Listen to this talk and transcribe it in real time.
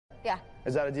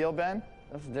Is that a deal, Ben?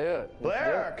 Let's do it.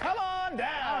 Blair, come on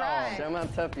down. All right. Show them how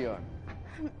tough you are.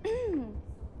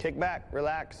 Kick back,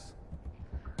 relax.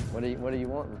 What do you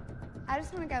want? I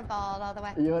just want to go bald all the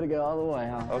way. You want to go all the way,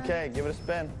 huh? Okay, give it a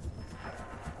spin.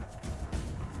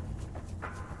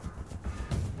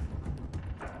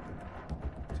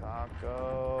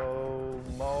 Taco,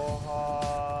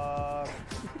 mohawk,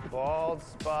 bald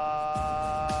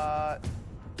spot,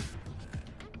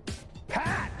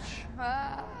 patch.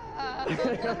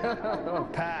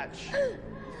 Patch.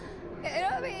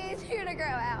 It'll be easier to grow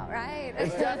out, right?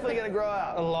 It's definitely gonna grow A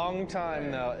out. long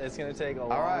time, though. It's going to take a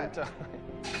long time.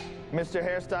 Mr.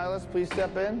 Hairstylist, please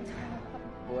step in.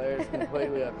 Blair, it's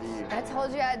completely up to you. I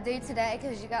told you I'd do today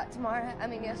because you got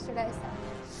yesterday.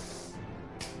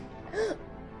 So.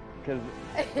 Because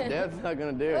Deb's not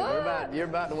going to do it. You're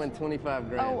about to win 25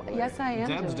 grand. Oh, Blair. yes, I am.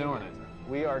 Deb's doing it.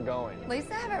 We are going. At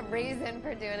least I have a reason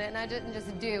for doing it, and I didn't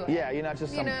just do it. Yeah, you're not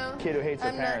just some kid who hates her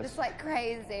I'm not parents. just like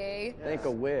crazy. Think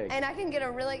a wig. And I can get a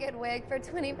really good wig for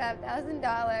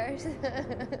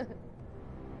 $25,000.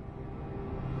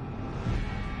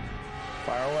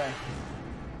 Fire away.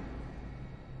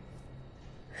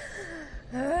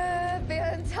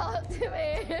 Ben, talk to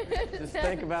me. Just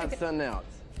think about something else.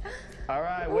 All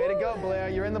right, way to go, Blair.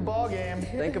 You're in the ball game.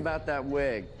 Think about that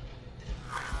wig.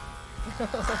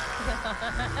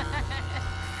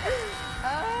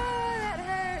 Oh, that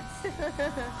hurts.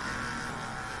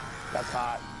 That's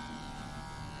hot.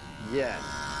 Yes.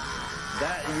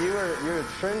 You're a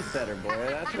trendsetter, Blair.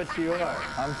 That's what you are.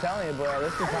 I'm telling you, Blair,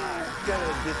 this is hot. It's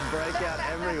gonna just break out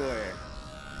everywhere.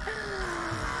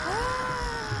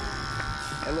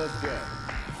 It looks good.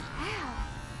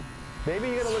 Maybe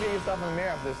you're gonna look at yourself in the mirror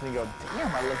after this and you go,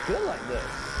 damn, I look good like this.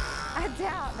 I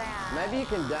doubt that. Maybe you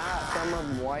can dye some of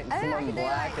them white and some of them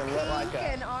black and look like pink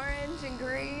a... and orange and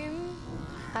green.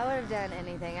 I would have done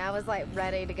anything. I was like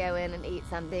ready to go in and eat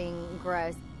something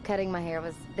gross. Cutting my hair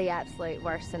was the absolute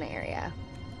worst scenario.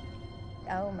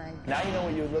 Oh my God. Now you know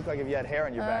what you would look like if you had hair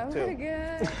on your back, too. Oh my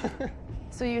God.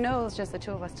 So you know it's just the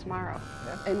two of us tomorrow,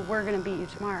 and we're going to beat you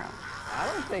tomorrow. I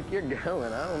don't think you're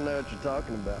going. I don't know what you're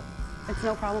talking about. It's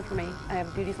no problem for me. I have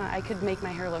a beauty salon. I could make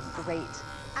my hair look great.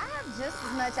 I have just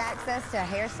as much access to a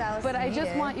hairstylist. But I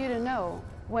just want you to know,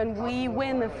 when we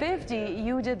win the 50,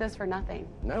 you did this for nothing.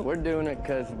 No, we're doing it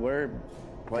because we're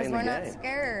playing the we're game. not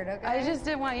scared, okay? I just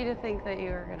didn't want you to think that you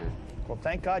were going to. Well,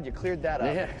 thank God you cleared that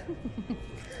up. Yeah.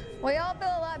 We all feel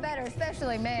a lot better,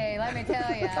 especially me, let me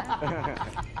tell you.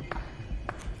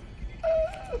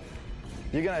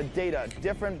 You're gonna date a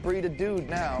different breed of dude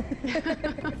now.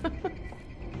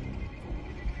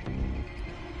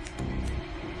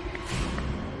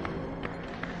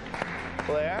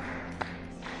 Blair,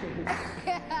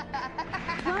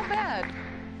 Not bad.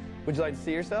 would you like to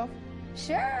see yourself?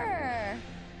 Sure.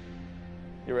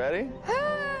 You ready?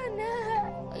 Oh, no.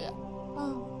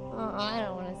 I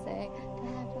don't want to say.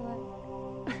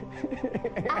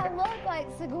 I look like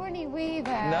Sigourney Weaver.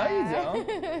 No, you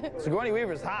don't. Sigourney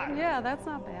Weaver's hot. Yeah, that's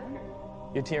not bad.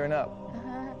 You're tearing up.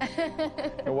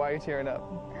 And why are you tearing up?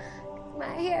 My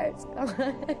hair's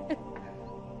gone.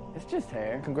 It's just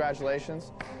hair.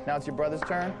 Congratulations. Now it's your brother's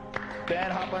turn.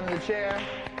 Ben, hop under the chair.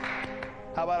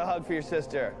 How about a hug for your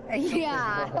sister?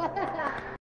 Yeah.